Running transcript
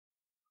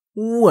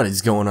What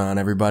is going on,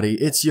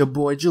 everybody? It's your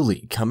boy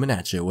Jahlete coming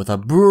at you with a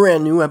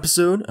brand new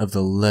episode of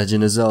The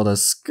Legend of Zelda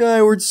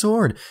Skyward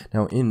Sword.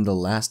 Now, in the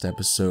last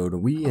episode,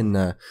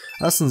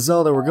 us and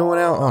Zelda were going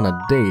out on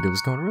a date. It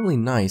was going really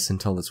nice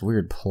until this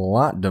weird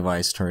plot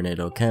device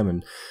tornado came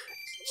and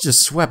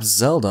just swept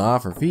Zelda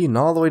off her feet and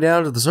all the way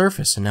down to the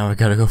surface. And now we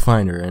gotta go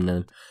find her. And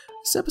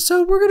this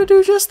episode, we're gonna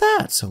do just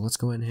that. So let's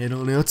go ahead and head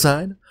on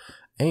outside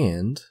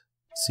and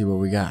see what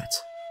we got.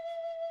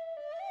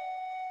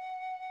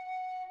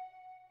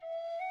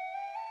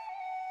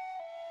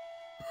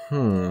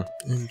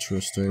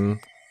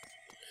 Interesting.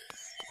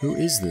 Who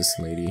is this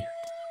lady?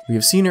 We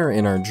have seen her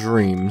in our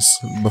dreams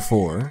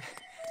before,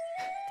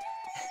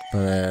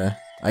 but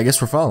I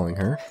guess we're following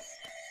her.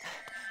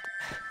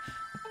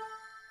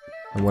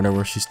 I wonder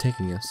where she's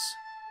taking us.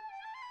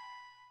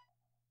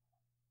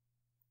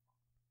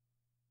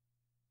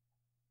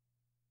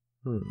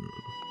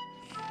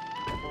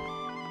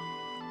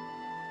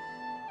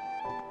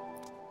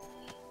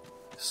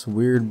 This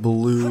weird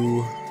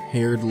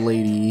blue-haired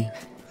lady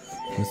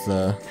with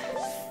a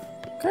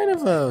kind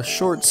of a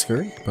short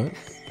skirt, but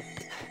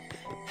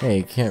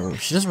hey,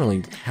 she doesn't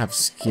really have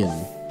skin,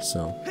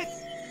 so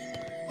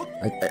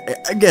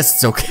I guess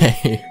it's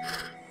okay.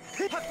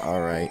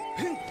 Alright.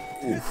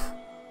 It's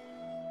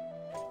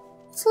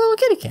a little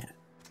kitty cat.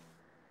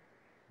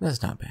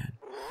 That's not bad.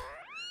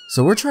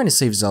 So we're trying to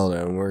save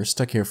Zelda, and we're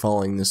stuck here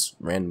following this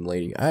random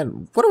lady.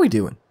 What are we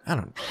doing? I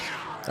don't know.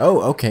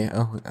 Oh, okay.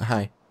 Oh,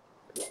 hi.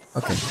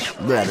 Okay.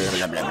 Blah, blah,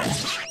 blah, blah, blah.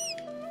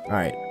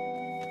 Alright.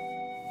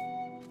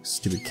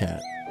 Stupid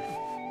cat.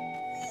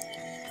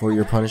 For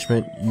your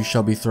punishment, you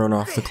shall be thrown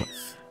off the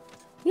cliff.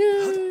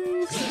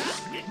 Yay!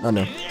 Oh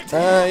no.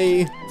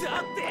 Hi!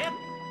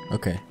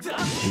 Okay.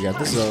 We got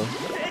this though.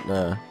 What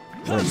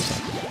are you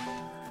talking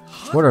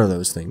about? What are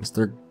those things?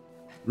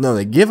 No,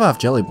 they give off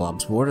jelly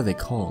blobs, but what are they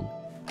called?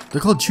 They're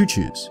called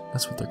choo-choos.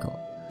 That's what they're called.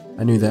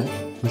 I knew that.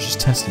 We're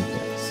just testing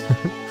things.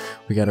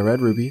 We got a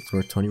red ruby. It's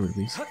worth 20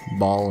 rubies.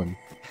 Ball and...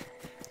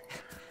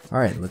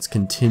 Alright, let's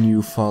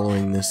continue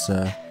following this,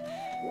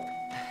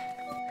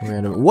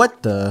 random...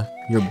 What the?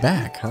 You're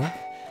back, huh?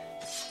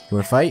 You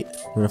wanna fight?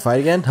 You wanna fight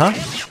again, huh?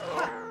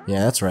 Yeah,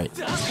 that's right.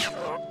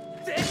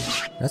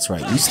 That's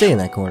right. You stay in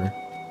that corner.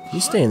 You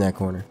stay in that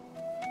corner.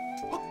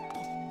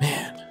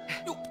 Man.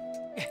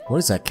 What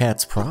is that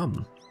cat's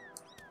problem?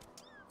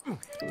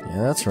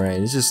 Yeah, that's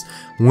right. It's just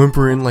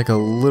whimpering like a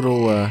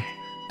little,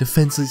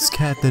 defenseless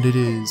cat that it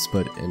is.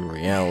 But in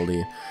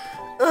reality,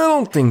 I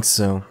don't think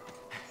so.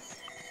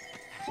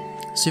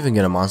 Let's see if we can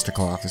get a monster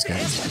claw off this guy.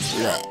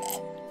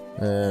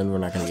 And we're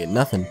not gonna get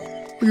nothing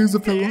because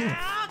it fell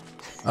off.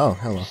 Oh,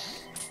 hello.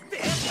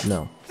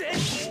 No.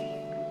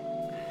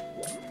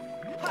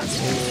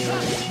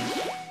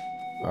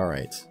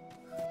 Alright.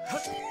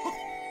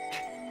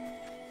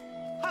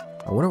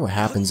 I wonder what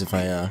happens if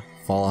I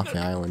fall off the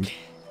island.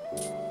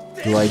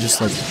 Do I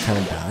just like kind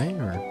of die,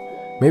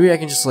 or maybe I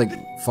can just like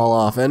fall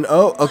off and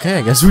oh, okay,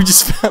 I guess we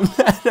just found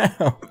that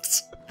out.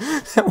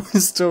 That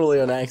was totally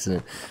an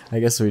accident. I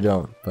guess we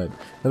don't, but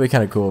that'd be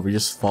kind of cool if we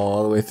just fall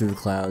all the way through the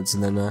clouds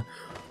and then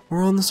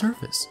we're on the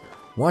surface.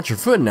 Watch your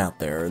footing out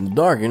there. In the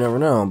dark, you never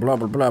know. Blah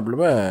blah blah blah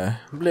blah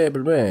blah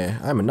blah blah.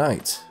 I'm a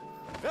knight.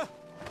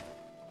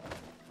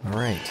 All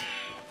right.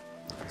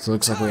 So it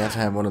looks like we have to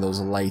have one of those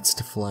lights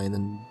to fly in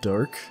the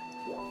dark.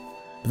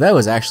 But that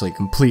was actually a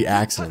complete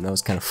accident. That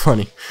was kind of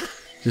funny.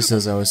 Just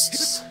as I was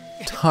just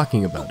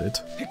talking about it.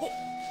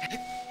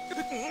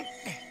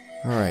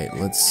 All right,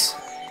 let's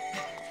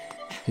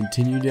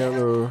continue down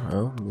the road.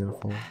 Oh, I'm gonna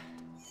fall.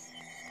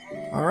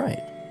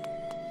 Alright.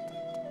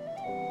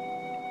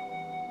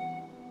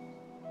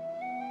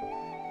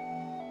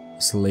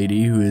 This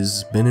lady who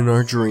has been in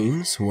our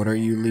dreams, what are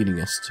you leading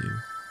us to?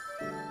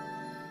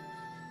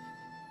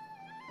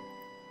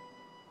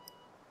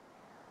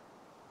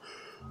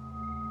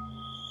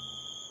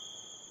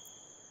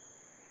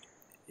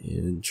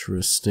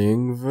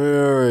 Interesting,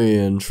 very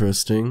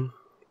interesting.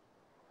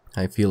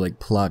 I feel like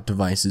plot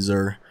devices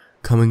are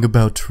coming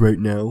about right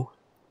now.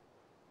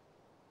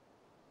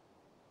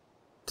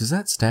 Does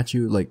that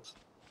statue, like,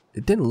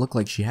 it didn't look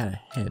like she had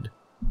a head.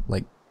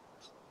 Like,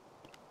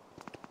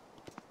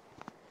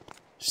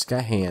 she's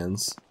got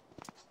hands,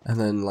 and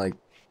then, like,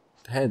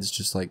 the head's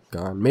just, like,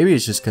 gone. Maybe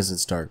it's just because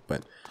it's dark,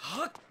 but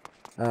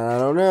I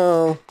don't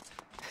know.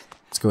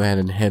 Let's go ahead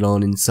and head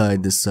on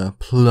inside this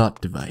plot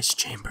device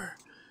chamber.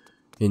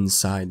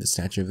 Inside the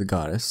statue of the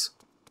goddess.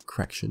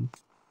 Correction.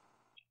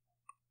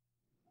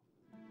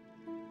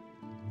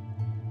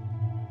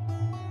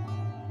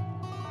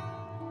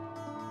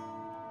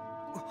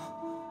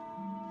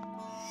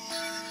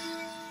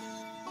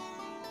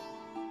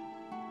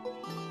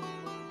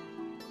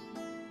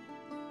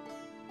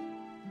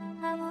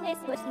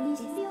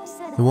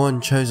 The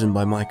one chosen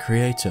by my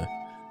creator.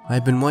 I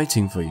have been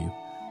waiting for you.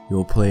 You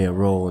will play a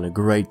role in a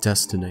great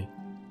destiny.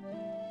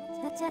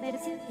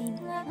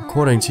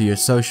 According to your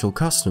social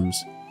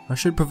customs, I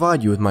should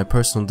provide you with my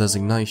personal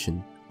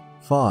designation.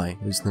 Phi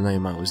is the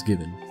name I was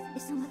given.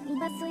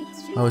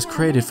 I was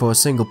created for a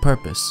single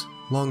purpose,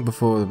 long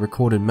before the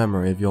recorded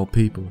memory of your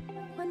people.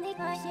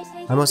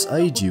 I must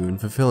aid you in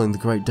fulfilling the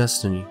great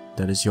destiny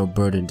that is your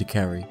burden to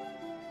carry.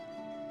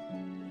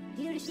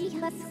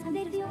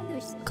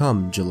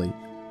 Come, Jahlete.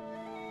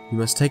 You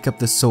must take up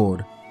this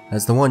sword.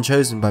 As the one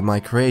chosen by my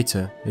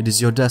creator, it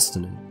is your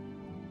destiny.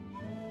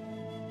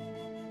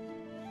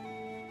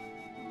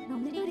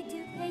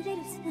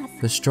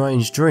 The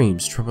strange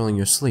dreams troubling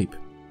your sleep,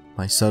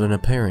 my sudden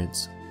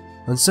appearance,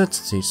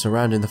 uncertainty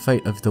surrounding the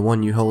fate of the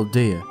one you hold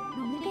dear.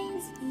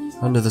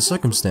 Under the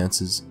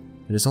circumstances,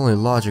 it is only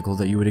logical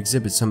that you would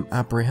exhibit some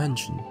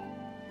apprehension.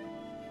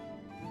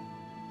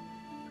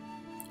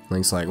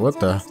 Link's like, what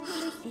the?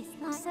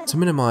 To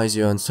minimize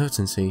your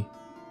uncertainty,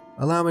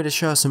 allow me to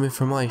share some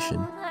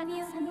information.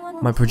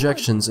 My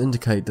projections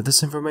indicate that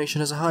this information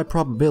has a high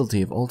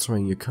probability of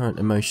altering your current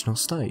emotional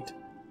state.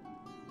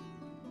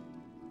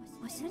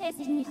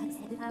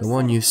 The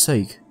one you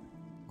seek,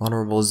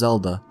 Honorable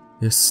Zelda,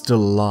 is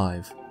still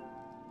alive.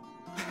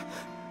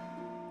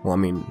 Well, I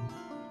mean,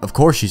 of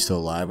course she's still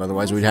alive,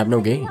 otherwise we'd have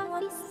no game.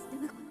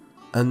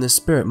 And the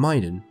Spirit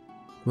Maiden,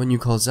 the one you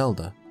call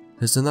Zelda,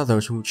 is another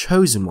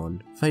chosen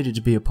one, fated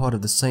to be a part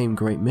of the same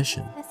great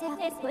mission.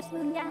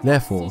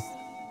 Therefore,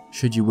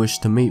 should you wish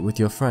to meet with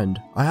your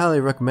friend, I highly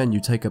recommend you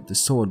take up the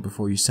sword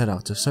before you set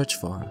out to search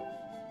for her.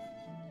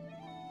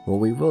 Well,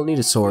 we will need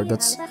a sword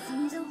that's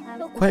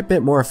quite a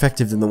bit more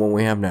effective than the one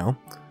we have now.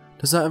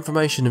 Does that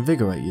information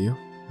invigorate you?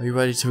 Are you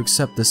ready to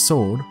accept this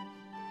sword?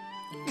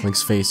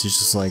 Link's face is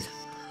just like,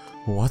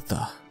 what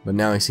the? But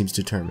now he seems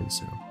determined,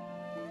 so.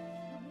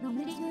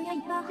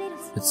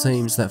 It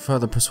seems that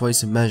further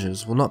persuasive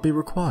measures will not be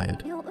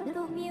required.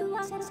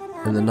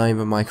 In the name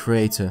of my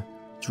creator,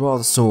 draw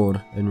the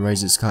sword and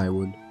raise it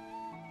skyward.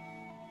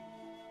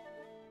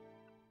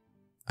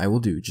 I will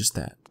do just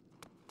that.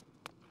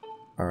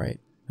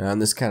 Alright,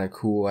 and this is kind of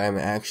cool. I am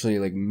actually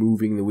like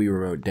moving the Wii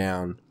remote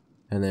down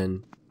and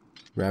then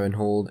grab and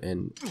hold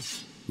and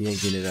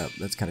yanking it up.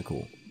 That's kind of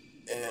cool.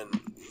 And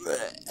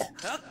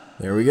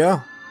there we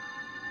go.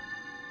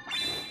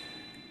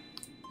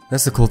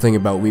 That's the cool thing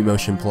about Wii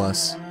Motion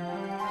Plus.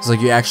 It's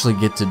like you actually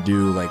get to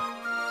do like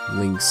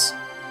Link's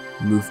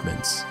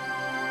movements.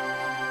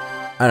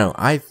 I don't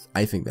know,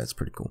 I think that's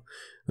pretty cool.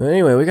 But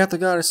anyway, we got the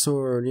Goddess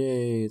Sword.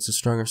 Yay, it's a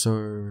stronger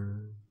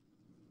sword.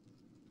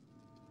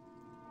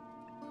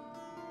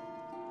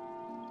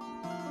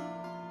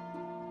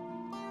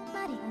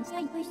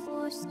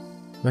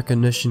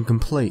 Recognition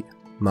complete,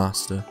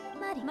 Master.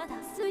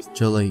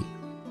 Jahlete,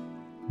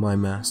 my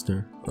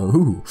master.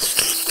 Oh.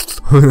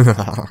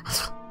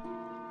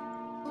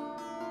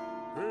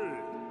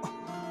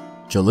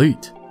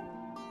 Jahlete.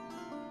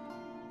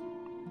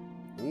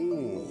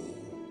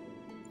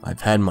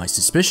 I've had my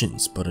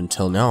suspicions, but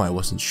until now I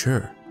wasn't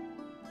sure.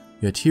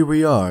 Yet here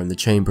we are in the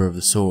Chamber of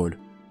the Sword,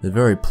 the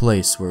very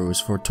place where it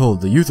was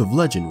foretold the youth of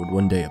legend would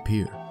one day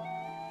appear.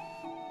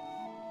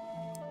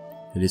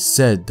 It is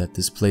said that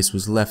this place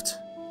was left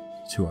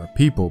to our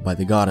people by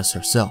the goddess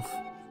herself.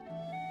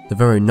 The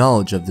very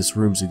knowledge of this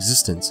room's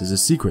existence is a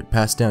secret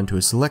passed down to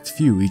a select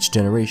few each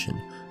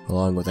generation,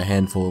 along with a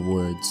handful of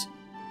words.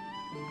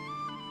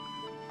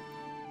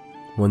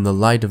 When the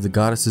light of the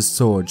goddess's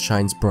sword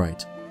shines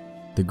bright,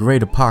 the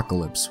great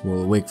apocalypse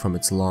will awake from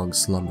its long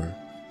slumber.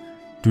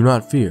 Do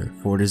not fear,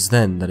 for it is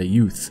then that a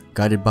youth,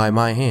 guided by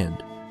my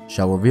hand,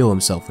 shall reveal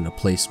himself in a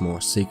place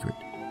more sacred.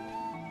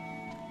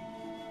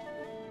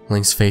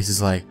 Link's face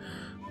is like,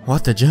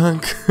 what the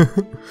junk?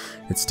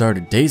 It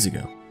started days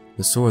ago.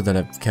 The sword that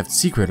I've kept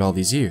secret all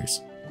these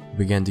years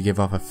began to give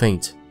off a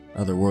faint,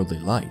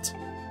 otherworldly light.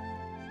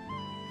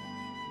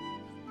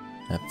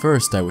 At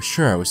first I was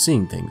sure I was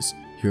seeing things,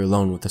 here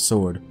alone with the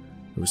sword.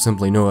 There was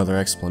simply no other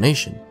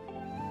explanation.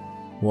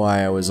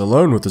 Why I was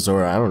alone with the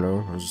sword, I don't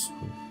know. I was just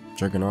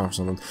jerking off or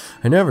something.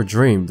 I never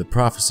dreamed the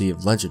prophecy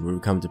of legend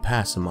would come to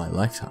pass in my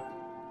lifetime.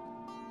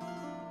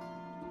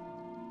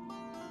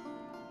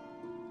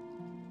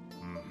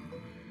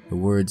 The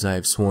words I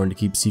have sworn to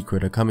keep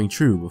secret are coming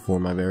true before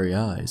my very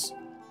eyes.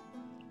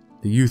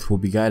 The youth will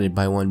be guided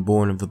by one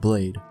born of the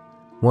blade,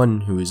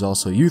 one who is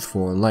also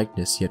youthful in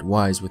likeness yet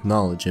wise with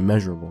knowledge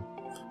immeasurable.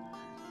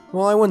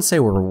 Well, I wouldn't say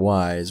we're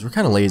wise, we're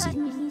kind of lazy.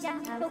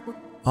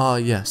 Ah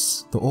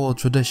yes, the old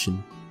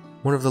tradition.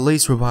 One of the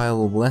least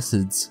reliable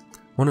methods.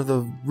 One of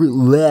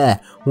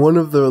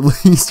the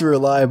least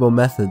reliable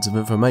methods of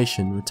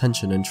information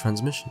retention and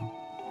transmission.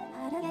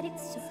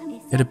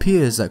 It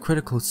appears that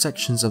critical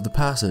sections of the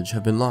passage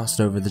have been lost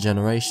over the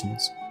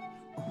generations.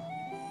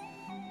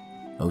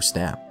 Oh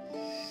snap.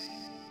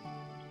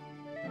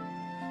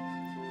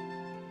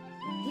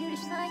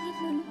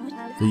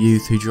 The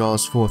youth who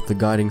draws forth the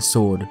guiding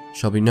sword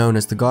shall be known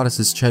as the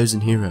goddess's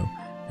chosen hero,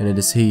 and it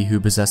is he who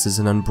possesses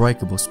an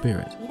unbreakable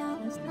spirit.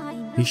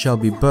 He shall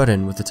be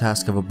burdened with the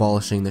task of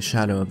abolishing the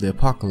shadow of the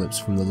apocalypse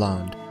from the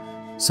land.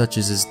 Such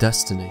is his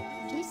destiny.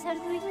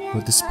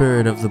 With the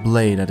spirit of the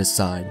blade at his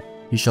side,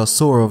 he shall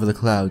soar over the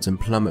clouds and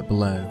plummet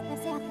below,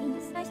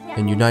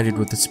 and united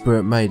with the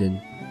Spirit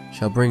Maiden,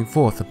 shall bring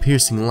forth a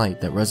piercing light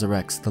that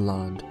resurrects the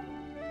land.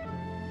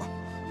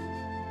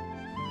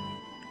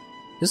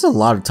 There's a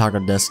lot of talk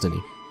of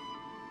destiny.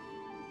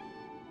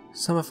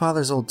 Some of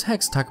Father's old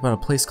texts talk about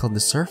a place called the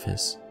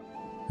Surface.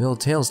 The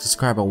old tales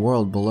describe a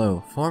world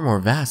below, far more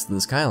vast than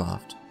the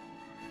Skyloft.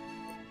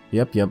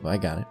 Yep, I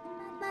got it.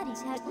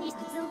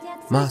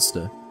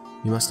 Master,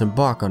 you must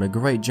embark on a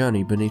great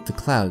journey beneath the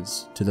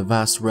clouds to the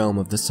vast realm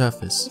of the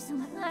Surface.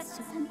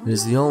 It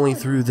is the only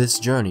through this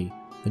journey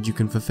that you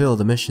can fulfill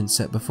the mission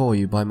set before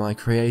you by my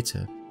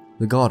creator,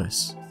 the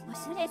goddess.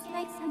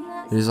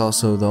 It is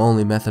also the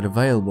only method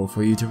available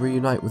for you to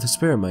reunite with the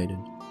Spirit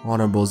Maiden,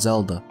 Honorable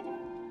Zelda.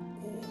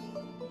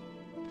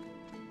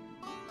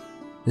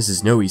 This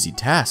is no easy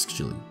task,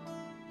 Jahlete.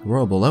 The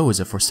world below is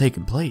a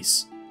forsaken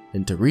place,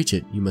 and to reach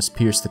it, you must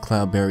pierce the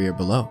cloud barrier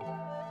below.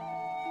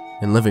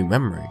 In living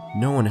memory,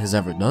 no one has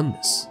ever done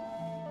this.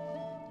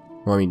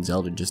 Well, I mean,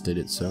 Zelda just did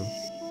it, so...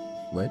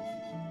 What?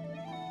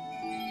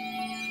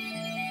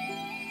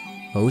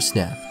 Oh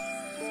snap.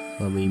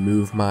 Let me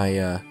move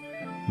my,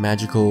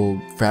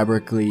 magical,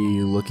 fabrically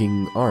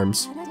looking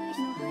arms.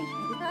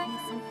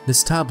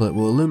 This tablet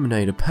will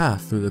illuminate a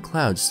path through the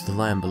clouds to the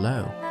land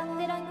below.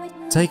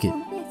 Take it,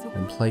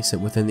 and place it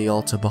within the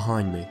altar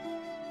behind me.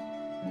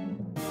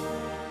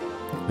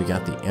 We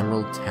got the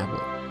Emerald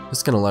Tablet. This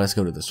is gonna let us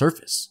go to the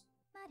surface.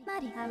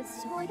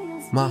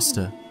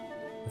 Master,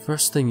 the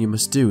first thing you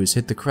must do is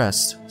hit the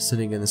crest,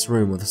 sitting in this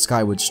room with a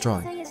skyward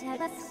strike.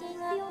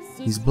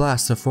 These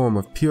blasts are a form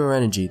of pure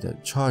energy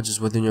that charges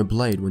within your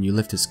blade when you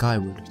lift it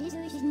skyward.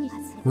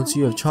 Once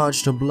you have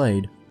charged your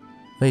blade,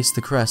 face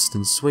the crest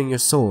and swing your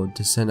sword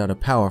to send out a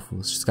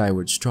powerful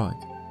skyward strike.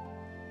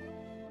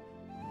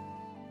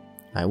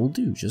 I will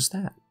do just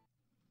that.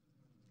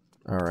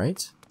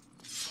 Alright.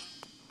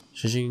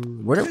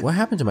 What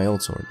happened to my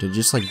old sword? Did it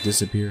just like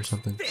disappear or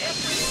something?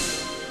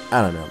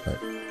 I don't know, but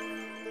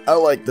I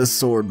like this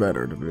sword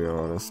better, to be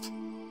honest.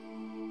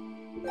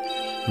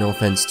 No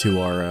offense to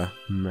our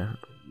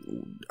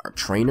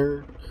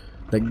trainer,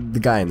 the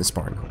guy in the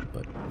sparring hall,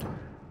 but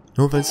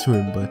no offense to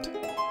him, but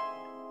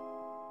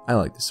I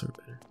like this sword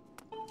better.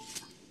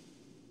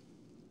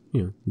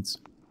 You know, it's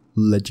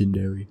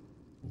legendary.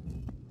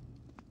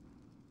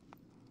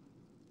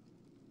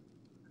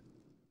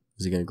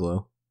 Is it gonna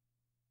glow?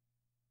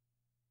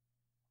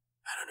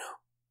 I don't know.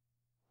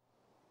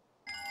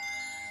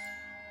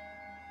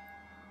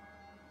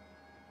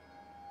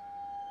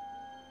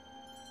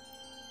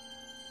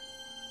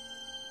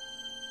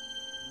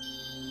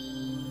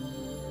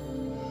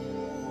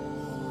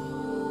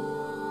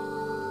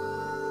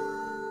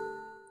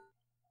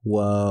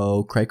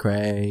 Whoa, cray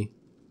cray.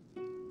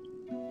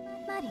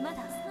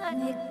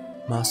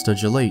 Master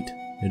Jahlete,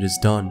 it is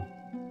done.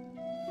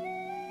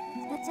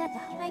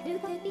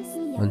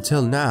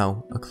 Until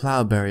now, a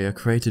cloud barrier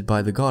created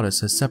by the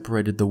goddess has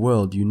separated the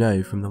world you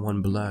know from the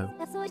one below.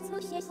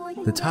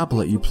 The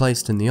tablet you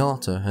placed in the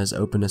altar has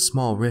opened a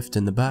small rift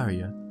in the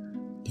barrier.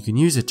 You can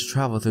use it to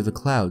travel through the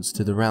clouds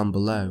to the realm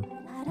below.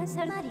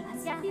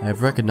 I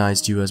have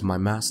recognized you as my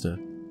master,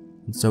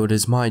 and so it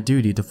is my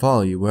duty to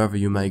follow you wherever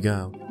you may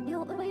go.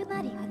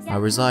 I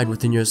reside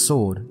within your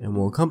sword and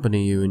will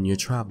accompany you in your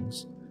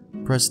travels.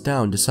 Press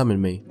down to summon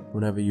me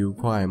whenever you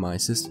require my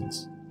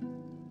assistance.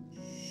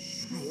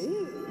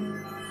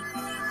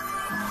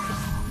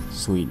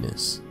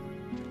 Sweetness.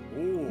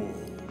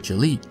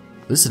 Jahlete,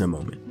 listen a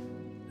moment.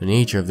 The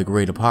nature of the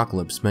great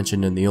apocalypse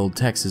mentioned in the old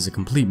text is a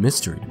complete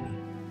mystery to me.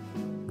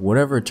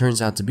 Whatever it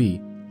turns out to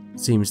be, it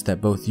seems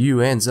that both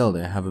you and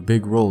Zelda have a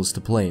big roles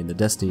to play in the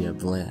destiny of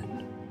the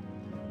land.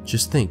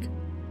 Just think,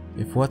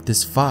 if what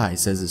this Phi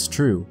says is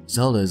true,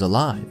 Zelda is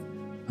alive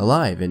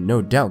and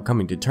no doubt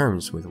coming to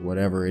terms with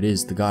whatever it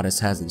is the goddess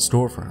has in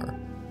store for her.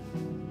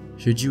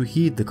 Should you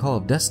heed the call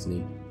of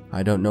destiny,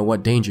 I don't know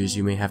what dangers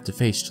you may have to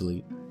face,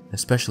 Jahlete,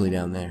 especially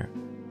down there.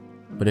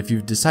 But if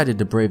you've decided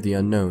to brave the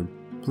unknown,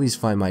 please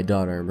find my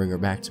daughter and bring her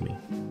back to me.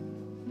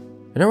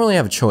 I don't really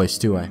have a choice,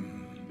 do I?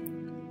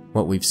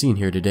 What we've seen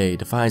here today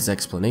defies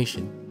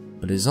explanation,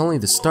 but it is only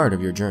the start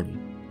of your journey.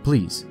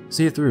 Please,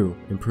 see it through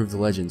and prove the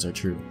legends are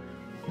true.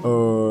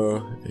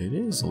 It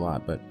is a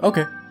lot, but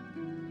okay.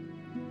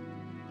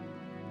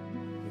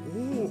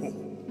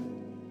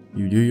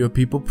 You do your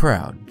people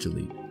proud,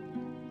 Jahlete.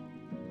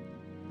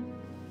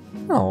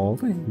 Oh,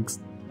 thanks.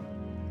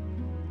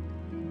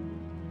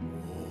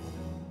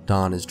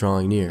 Dawn is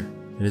drawing near.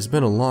 It has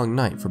been a long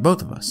night for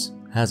both of us,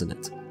 hasn't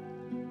it?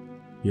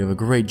 You have a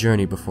great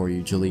journey before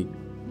you, Jahlete,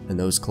 and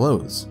those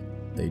clothes,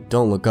 they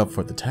don't look up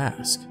for the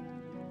task.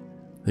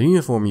 The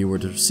uniform you were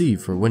to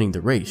receive for winning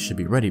the race should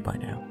be ready by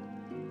now.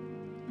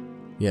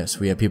 Yes,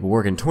 we have people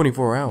working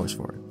 24 hours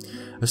for it.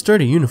 A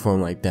sturdy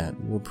uniform like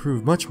that will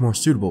prove much more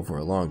suitable for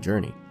a long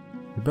journey.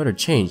 You better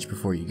change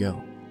before you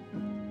go.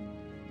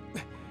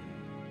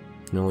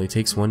 It only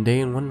takes one day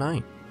and one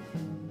night.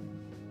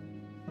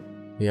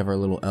 We have our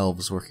little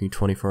elves working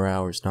 24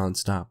 hours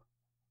non-stop.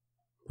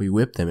 We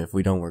whip them if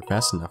we don't work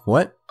fast enough.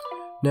 What?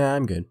 Nah,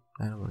 I'm good.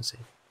 I don't want to say.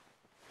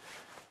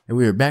 And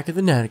we are back at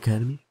the Night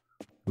Academy.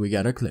 We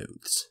got our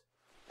clothes.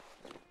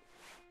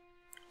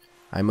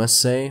 I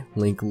must say,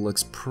 Link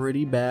looks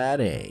pretty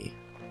bad, eh?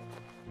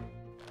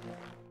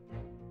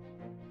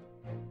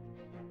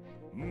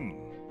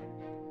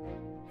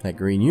 That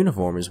green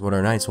uniform is what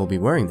our knights will be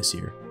wearing this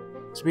year.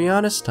 To be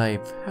honest,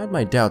 I've had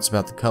my doubts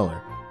about the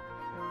color.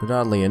 But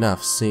oddly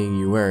enough, seeing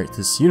you wear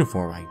this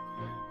uniform, I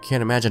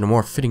can't imagine a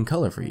more fitting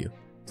color for you.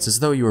 It's as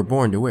though you were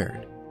born to wear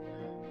it.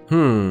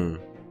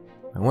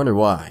 I wonder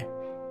why.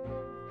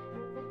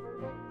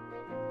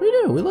 We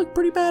do, we look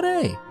pretty bad,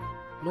 eh?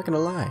 I'm not gonna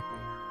lie.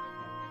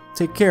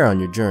 Take care on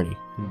your journey,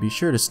 and be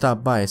sure to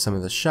stop by some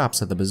of the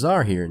shops at the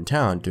bazaar here in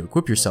town to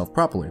equip yourself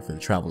properly for the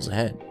travels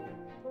ahead.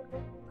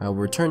 I will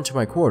return to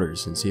my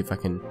quarters and see if I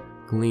can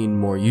glean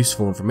more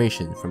useful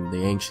information from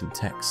the ancient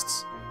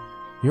texts.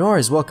 You are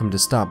as welcome to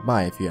stop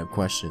by if you have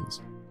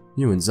questions.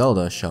 You and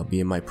Zelda shall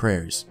be in my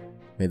prayers.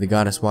 May the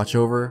goddess watch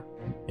over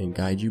and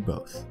guide you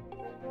both.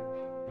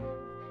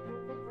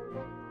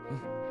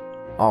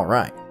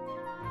 Alright.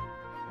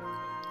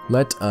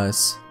 Let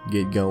us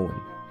get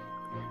going.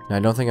 Now, I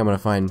don't think I'm going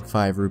to find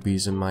 5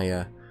 rupees in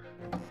my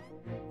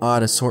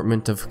odd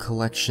assortment of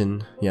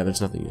collection. Yeah,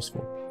 there's nothing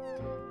useful.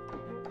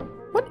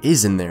 What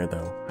is in there,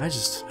 though? I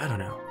don't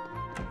know.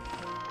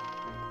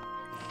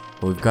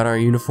 Well, we've got our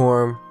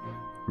uniform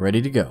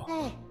ready to go.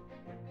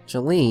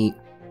 Jahlete.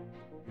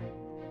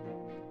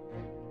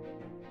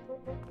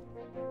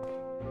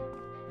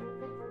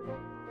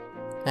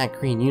 That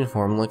green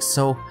uniform looks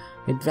so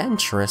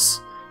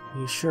adventurous.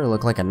 You sure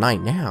look like a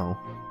knight now.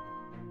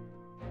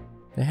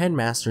 The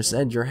headmaster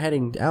said you're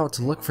heading out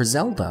to look for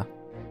Zelda.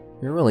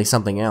 You're really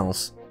something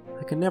else.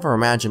 I could never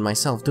imagine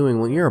myself doing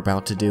what you're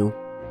about to do.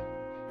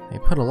 I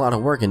put a lot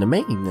of work into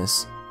making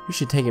this. You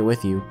should take it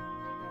with you.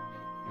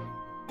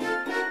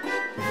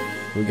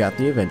 We got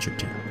the adventure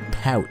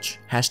pouch.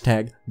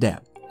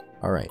 #dab.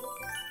 Alright.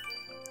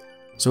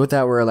 So with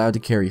that, we're allowed to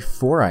carry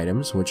 4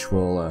 items, which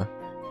will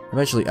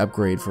eventually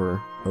upgrade for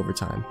over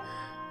time.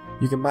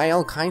 You can buy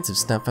all kinds of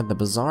stuff at the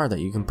bazaar that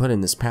you can put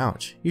in this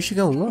pouch. You should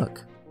go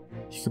look.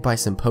 You could buy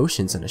some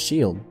potions and a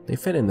shield. They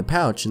fit in the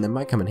pouch and they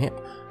might come in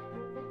handy.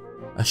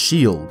 A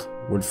shield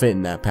would fit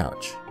in that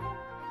pouch.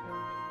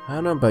 I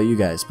don't know about you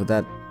guys, but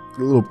that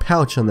little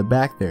pouch on the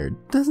back there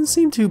doesn't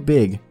seem too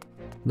big.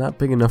 Not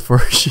big enough for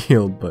a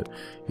shield, but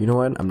you know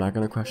what? I'm not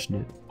gonna question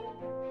it.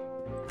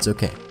 It's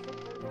okay.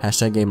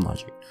 #game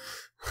logic.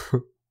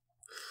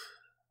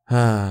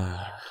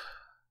 I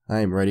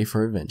am ready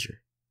for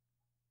adventure.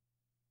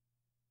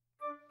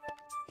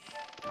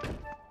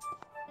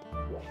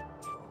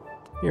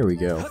 Here we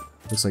go.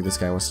 Looks like this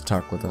guy wants to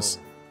talk with us.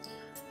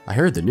 I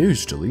heard the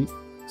news, Jahlete.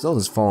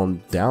 Zelda's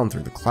fallen down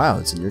through the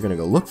clouds and you're gonna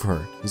go look for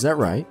her. Is that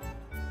right?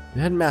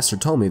 The headmaster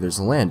told me there's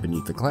a land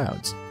beneath the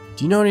clouds.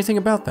 Do you know anything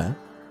about that?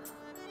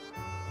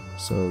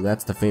 So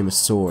that's the famous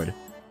sword.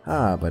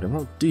 Ah, but it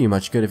won't do you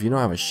much good if you don't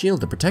have a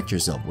shield to protect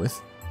yourself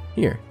with.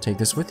 Here, take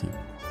this with you.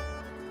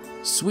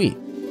 Sweet.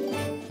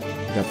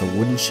 We got the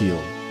wooden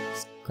shield.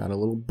 It's got a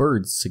little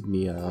bird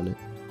insignia on it.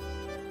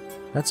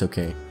 That's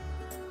okay.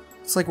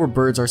 It's like we're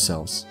birds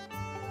ourselves.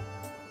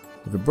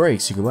 If it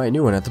breaks, you can buy a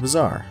new one at the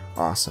bazaar.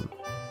 Awesome.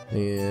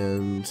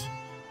 And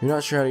you're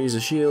not sure how to use a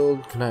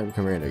shield? Conniving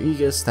Commander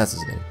Aegis, that's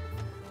his name.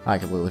 I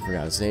completely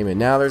forgot his name, and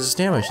now there's a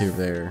stamina fruit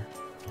there.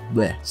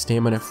 Bleh,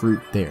 stamina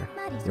fruit there.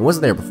 It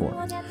wasn't there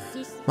before.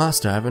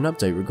 Master, I have an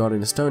update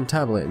regarding the stone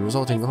tablet and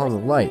resulting column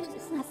of light.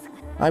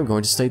 I'm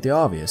going to state the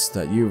obvious,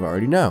 that you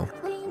already know.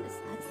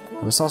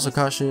 I must also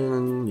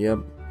caution, yep,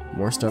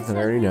 more stuff that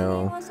I already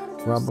know,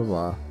 blah blah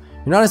blah.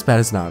 You're not as bad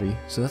as Navi,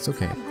 so that's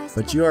okay,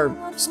 but you are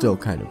still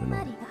kind of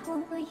annoying.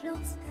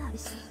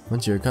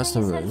 Once you're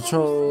accustomed to the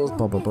controls,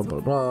 blah blah blah blah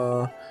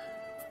blah.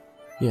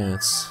 Yeah,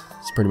 that's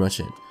pretty much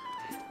it.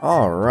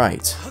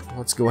 Alright,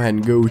 let's go ahead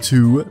and go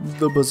to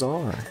the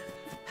bazaar.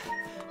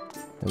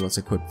 And let's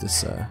equip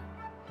this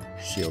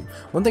shield.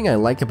 One thing I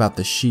like about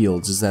the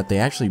shields is that they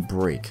actually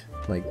break.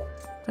 Like,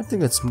 I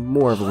think that's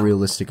more of a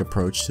realistic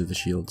approach to the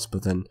shields,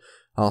 but then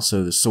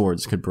also the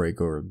swords could break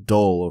or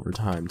dull over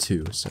time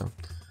too, so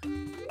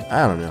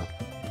I don't know.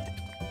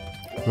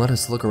 Let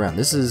us look around.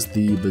 This is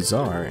the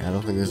bazaar. I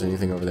don't think there's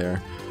anything over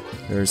there.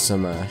 There's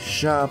some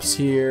shops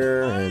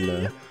here,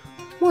 and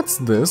what's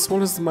this? What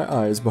does my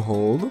eyes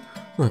behold?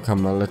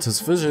 Come on, let us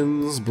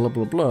visions, blah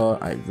blah blah.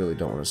 I really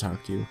don't want to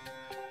talk to you.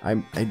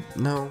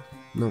 No,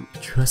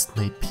 trust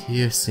my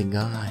piercing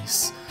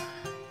eyes.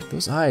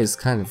 Those eyes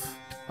kind of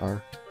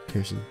are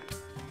piercing.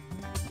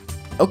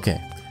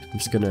 Okay, I'm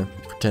just gonna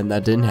pretend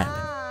that didn't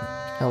happen.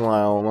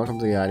 Hello, welcome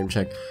to the item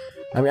check.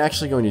 I'm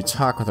actually going to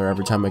talk with her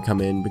every time I come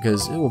in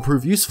because it will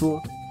prove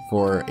useful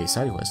for a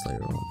side quest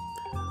later on.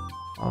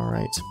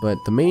 Alright, but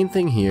the main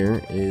thing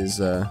here is,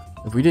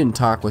 if we didn't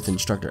talk with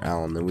Instructor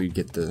Alan, then we'd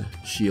get the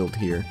shield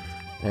here.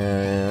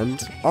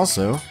 And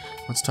also,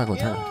 let's talk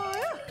with her.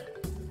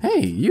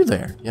 Hey, you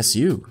there. Yes,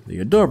 you, the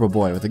adorable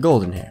boy with the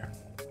golden hair.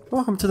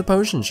 Welcome to the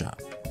potion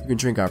shop. You can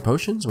drink our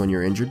potions when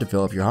you're injured to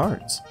fill up your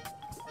hearts.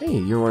 Hey,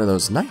 you're one of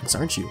those knights,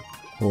 aren't you?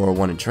 Or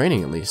one in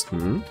training, at least,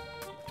 Let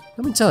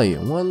me tell you,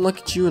 one look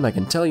at you and I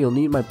can tell you'll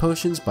need my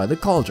potions by the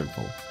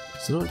cauldronful.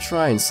 So don't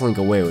try and slink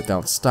away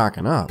without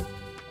stocking up.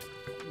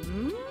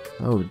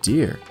 Oh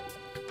dear.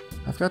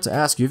 I forgot to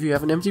ask you if you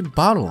have an empty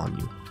bottle on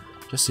you.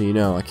 Just so you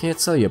know, I can't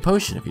sell you a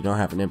potion if you don't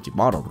have an empty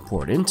bottle to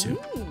pour it into.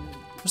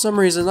 For some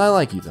reason, I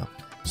like you though.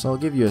 So I'll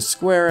give you a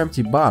square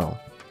empty bottle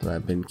that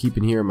I've been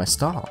keeping here in my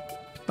stall.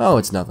 Oh,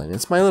 it's nothing.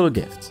 It's my little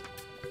gift.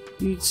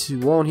 You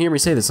won't hear me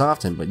say this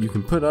often, but you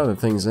can put other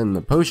things in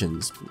the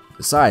potions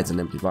besides an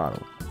empty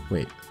bottle.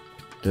 Wait,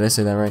 did I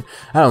say that right?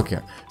 I don't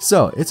care.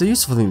 So, it's a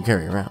useful thing to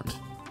carry around.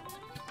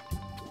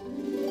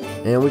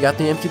 And we got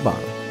the empty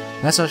bottle.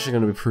 That's actually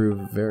going to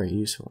prove very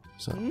useful.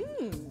 So,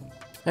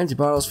 empty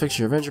bottles fix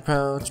your adventure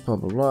pouch, blah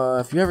blah blah.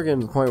 If you ever get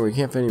to the point where you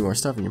can't fit any more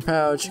stuff in your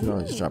pouch, you can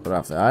always just drop it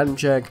off the item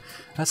check.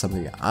 That's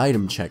something the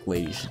item check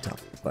lady should tell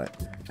me. But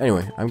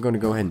anyway, I'm going to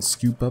go ahead and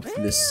scoop up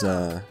this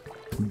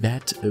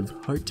vat of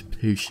heart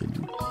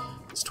potion.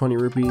 It's 20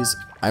 rupees.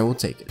 I will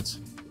take it.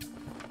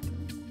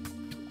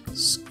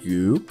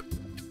 Scoop.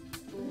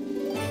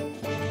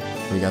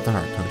 We got the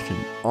heart potion.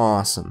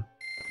 Awesome.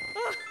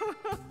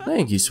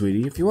 Thank you,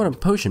 sweetie. If you want a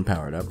potion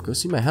powered up, go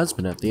see my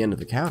husband at the end of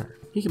the counter.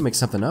 He can make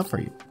something up for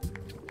you.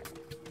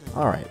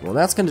 Alright, well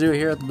that's going to do it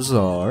here at the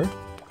bazaar.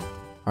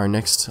 Our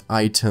next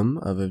item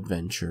of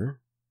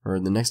adventure, or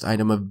the next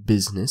item of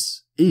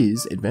business,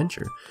 is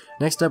adventure.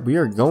 Next up, we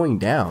are going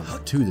down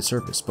to the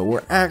surface, but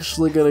we're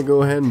actually going to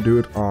go ahead and do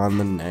it on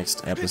the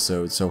next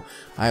episode. So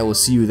I will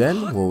see you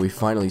then, where we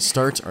finally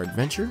start our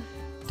adventure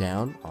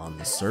down on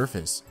the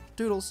surface.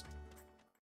 Doodles!